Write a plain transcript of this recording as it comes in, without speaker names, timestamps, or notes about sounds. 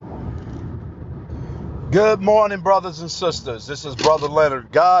Good morning, brothers and sisters. This is Brother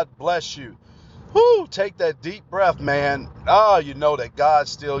Leonard. God bless you. Whoo, take that deep breath, man. You know that God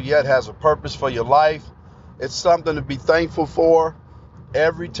still yet has a purpose for your life. It's something to be thankful for.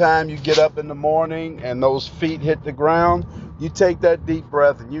 Every time you get up in the morning and those feet hit the ground, you take that deep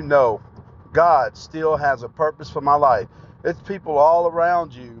breath and you know God still has a purpose for my life. It's people all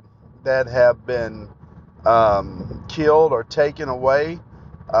around you that have been killed or taken away.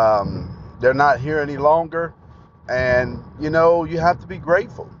 They're not here any longer. And, you have to be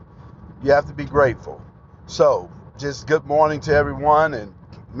grateful. You have to be grateful. So, just good morning to everyone. And,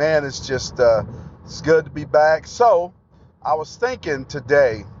 man, it's just, it's good to be back. So, I was thinking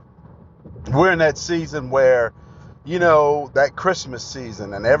today, we're in that season where, that Christmas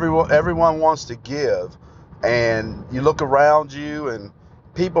season, and everyone wants to give. And you look around you and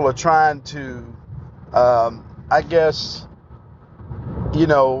people are trying to, I guess,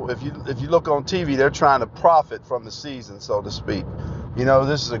 if you look on TV, they're trying to profit from the season, so to speak.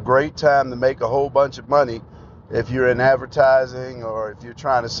 This is a great time to make a whole bunch of money if you're in advertising or if you're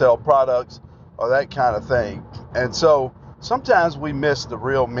trying to sell products or that kind of thing. And so sometimes we miss the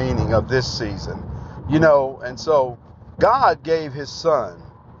real meaning of this season, and so God gave his son,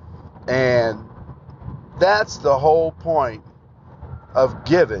 and that's the whole point of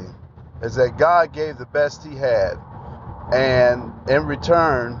giving, is that God gave the best he had. And in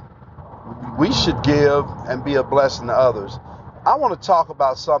return, we should give and be a blessing to others. I want to talk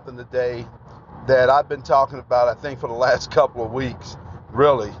about something today that I've been talking about, I think, for the last couple of weeks,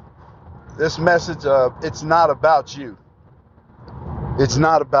 really. This message of it's not about you. It's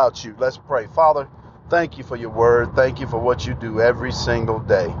not about you. Let's pray. Father, thank you for your word. Thank you for what you do every single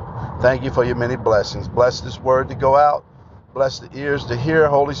day. Thank you for your many blessings. Bless this word to go out. Bless the ears to hear.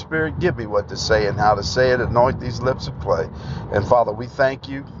 Holy Spirit, give me what to say and how to say it. Anoint these lips of clay. And Father, we thank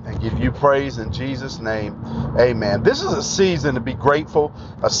you and give you praise in Jesus' name. Amen. This is a season to be grateful,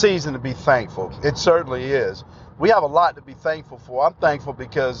 a season to be thankful. It certainly is. We have a lot to be thankful for. I'm thankful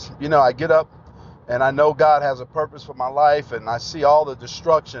because, I get up and I know God has a purpose for my life, and I see all the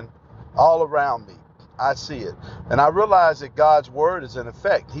destruction all around me. I see it. And I realize that God's word is in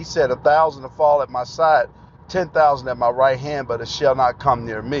effect. He said 1,000 will fall at my side, 10,000 at my right hand, but it shall not come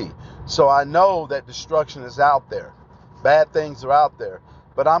near me. So I know that destruction is out there. Bad things are out there.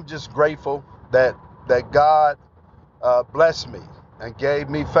 But I'm just grateful that God blessed me and gave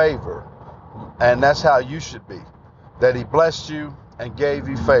me favor. And that's how you should be. That he blessed you and gave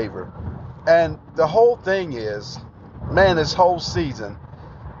you favor. And the whole thing is, man, this whole season,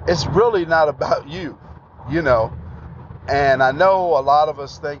 it's really not about you, And I know a lot of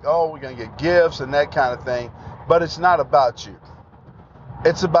us think, we're going to get gifts and that kind of thing. But it's not about you.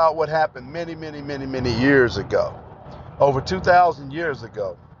 It's about what happened many, many, many, many years ago. Over 2,000 years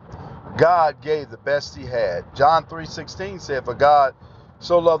ago, God gave the best he had. John 3:16 said, for God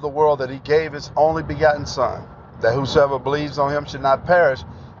so loved the world that he gave his only begotten son, that whosoever believes on him should not perish,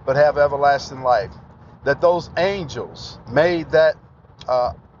 but have everlasting life. That those angels made that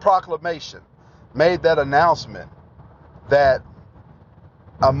proclamation, made that announcement, that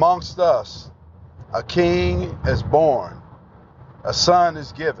amongst us, a king is born, a son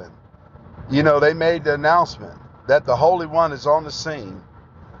is given. They made the announcement that the Holy One is on the scene.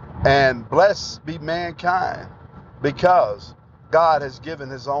 And blessed be mankind, because God has given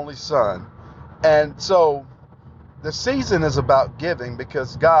his only son. And so the season is about giving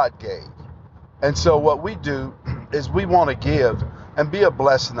because God gave. And so what we do is we want to give and be a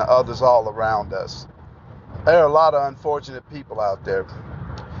blessing to others all around us. There are a lot of unfortunate people out there.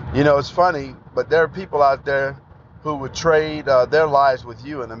 It's funny, but there are people out there who would trade their lives with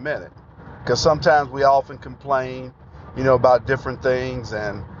you in a minute. Because sometimes we often complain, about different things,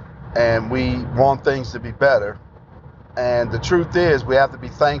 and we want things to be better. And the truth is, we have to be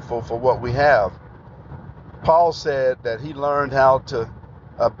thankful for what we have. Paul said that he learned how to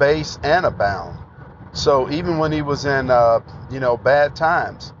abase and abound. So even when he was in, bad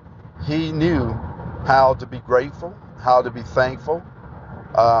times, he knew how to be grateful, how to be thankful,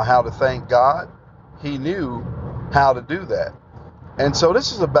 how to thank God. He knew how to do that. And so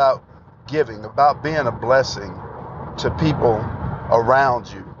this is about giving, about being a blessing to people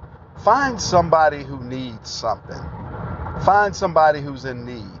around you. Find somebody who needs something. Find somebody who's in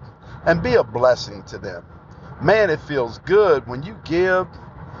need and be a blessing to them. Man, it feels good when you give.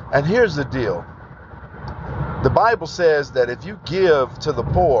 And here's the deal. The Bible says that if you give to the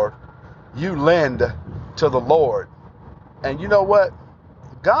poor, you lend to the Lord. And you know what?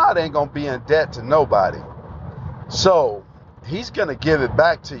 God ain't going to be in debt to nobody. So he's going to give it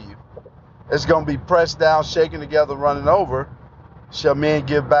back to you. It's going to be pressed down, shaken together, running over. Shall men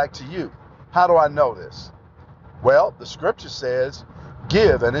give back to you? How do I know this? Well, the scripture says,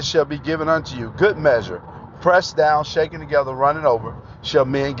 give, and it shall be given unto you. Good measure, pressed down, shaken together, running over, shall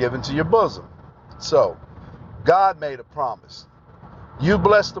men give into your bosom. So, God made a promise. You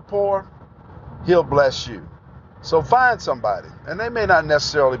bless the poor, he'll bless you. So find somebody, and they may not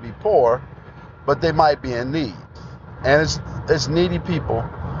necessarily be poor, but they might be in need. And it's needy people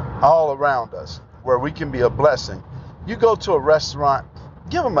all around us where we can be a blessing. You go to a restaurant,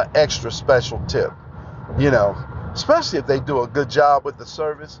 give them an extra special tip, especially if they do a good job with the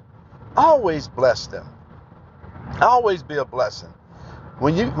service. Always bless them. Always be a blessing.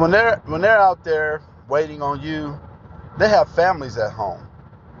 When they're out there waiting on you, they have families at home.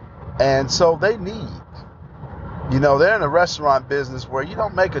 And so they need. They're in a restaurant business where you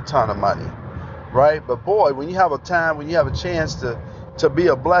don't make a ton of money, right? But boy, when you have a chance to be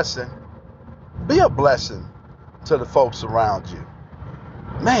a blessing to the folks around you.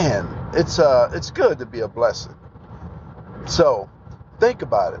 Man, it's good to be a blessing. So think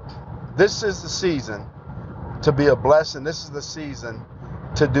about it. This is the season to be a blessing. This is the season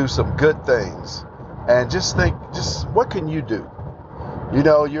to do some good things. And just think, what can you do?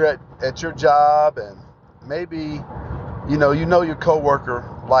 You're at your job, and maybe, your coworker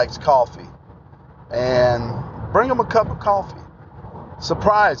likes coffee, and bring them a cup of coffee.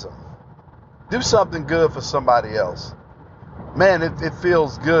 Surprise them. Do something good for somebody else. Man, it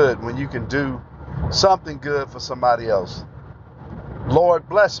feels good when you can do something good for somebody else. Lord,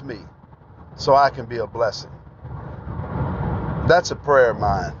 bless me so I can be a blessing. That's a prayer of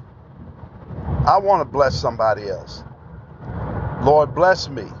mine. I want to bless somebody else. Lord, bless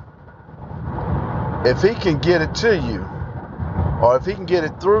me. If he can get it to you, or if he can get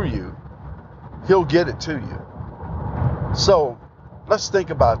it through you, he'll get it to you. So let's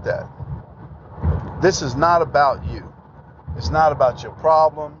think about that. This is not about you. It's not about your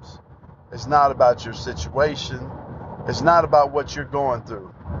problems. It's not about your situation. It's not about what you're going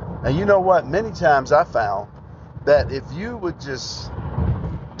through. And you know what? Many times I found that if you would just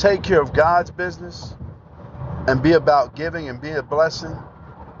take care of God's business and be about giving and be a blessing,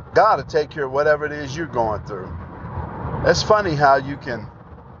 God will take care of whatever it is you're going through. It's funny how you can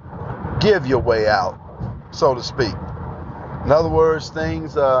give your way out, so to speak. In other words,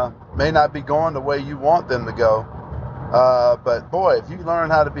 things may not be going the way you want them to go. But boy, if you learn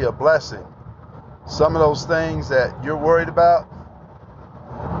how to be a blessing, some of those things that you're worried about,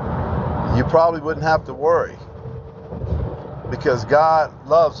 you probably wouldn't have to worry, because God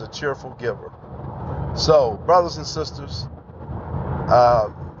loves a cheerful giver. So, brothers and sisters,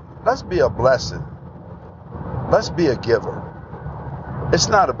 let's be a blessing. Let's be a giver. It's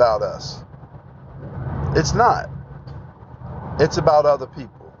not about us. It's not. It's about other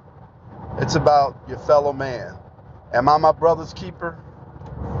people. It's about your fellow man. Am I my brother's keeper?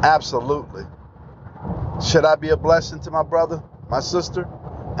 Absolutely. Should I be a blessing to my brother, my sister?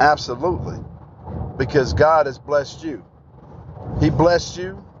 Absolutely. Because God has blessed you. He blessed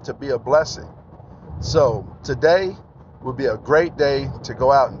you to be a blessing. So today will be a great day to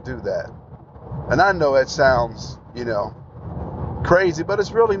go out and do that. And I know it sounds, crazy, but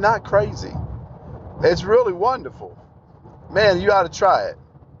it's really not crazy. It's really wonderful. Man, you ought to try it.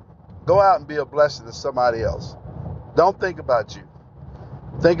 Go out and be a blessing to somebody else. Don't think about you.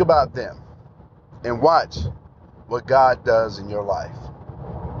 Think about them. And watch what God does in your life.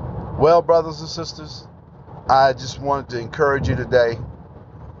 Well, brothers and sisters, I just wanted to encourage you today.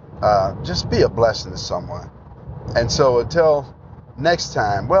 Just be a blessing to someone. And so until next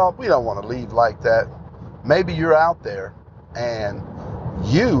time, well, we don't want to leave like that. Maybe you're out there and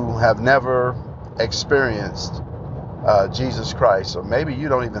you have never experienced Jesus Christ, or maybe you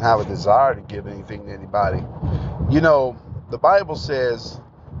don't even have a desire to give anything to anybody. The Bible says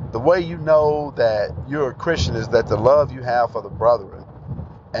the way you know that you're a Christian is that the love you have for the brethren.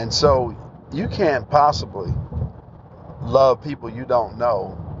 And so you can't possibly love people you don't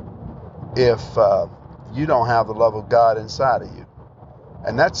know if you don't have the love of God inside of you.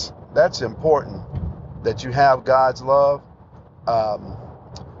 And that's important, that you have God's love.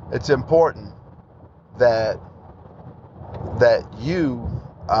 It's important that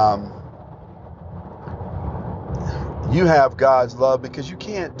you have God's love, because you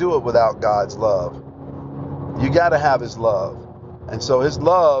can't do it without God's love. You got to have his love. And so his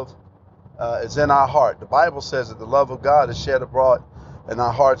love is in our heart. The Bible says that the love of God is shed abroad in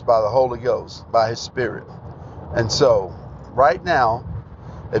our hearts by the Holy Ghost, by his Spirit. And so right now,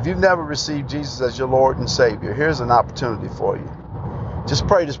 if you've never received Jesus as your Lord and Savior, here's an opportunity for you. Just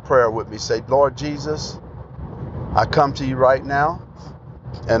pray this prayer with me. Say, Lord Jesus, I come to you right now,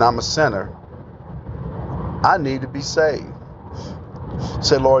 and I'm a sinner. I need to be saved.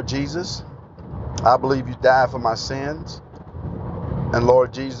 Say, Lord Jesus, I believe you died for my sins. And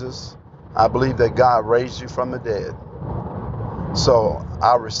Lord Jesus, I believe that God raised you from the dead. So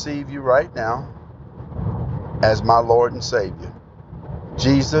I receive you right now as my Lord and Savior.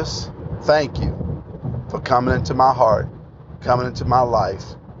 Jesus, thank you for coming into my heart, coming into my life,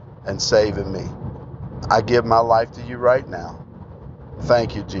 and saving me. I give my life to you right now.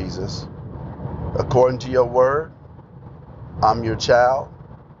 Thank you, Jesus. According to your word, I'm your child,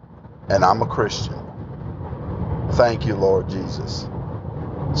 and I'm a Christian. Thank you, Lord Jesus.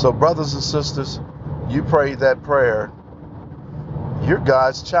 So, brothers and sisters, you prayed that prayer. You're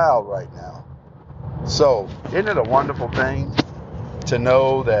God's child right now. So, isn't it a wonderful thing to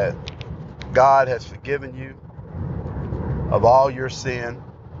know that God has forgiven you of all your sin?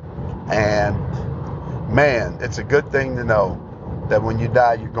 And man, it's a good thing to know that when you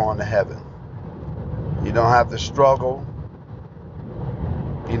die, you're going to heaven. You don't have to struggle.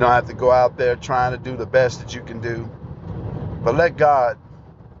 You don't have to go out there trying to do the best that you can do. But let God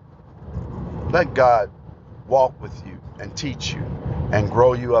walk with you and teach you and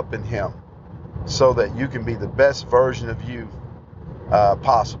grow you up in Him so that you can be the best version of you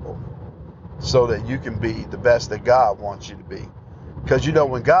possible, so that you can be the best that God wants you to be. Because you know,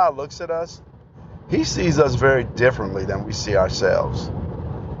 when God looks at us, He sees us very differently than we see ourselves.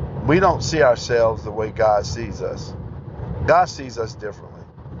 We don't see ourselves the way God sees us. God sees us differently.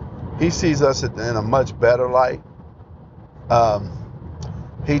 He sees us in a much better light.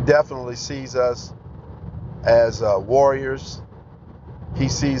 He definitely sees us as warriors. He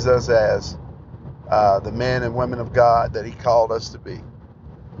sees us as the men and women of God that He called us to be.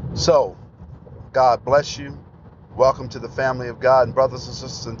 So, God bless you. Welcome to the family of God. And brothers and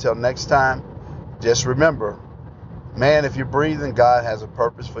sisters, until next time, just remember, man, if you're breathing, God has a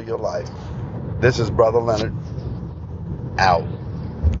purpose for your life. This is Brother Leonard, out.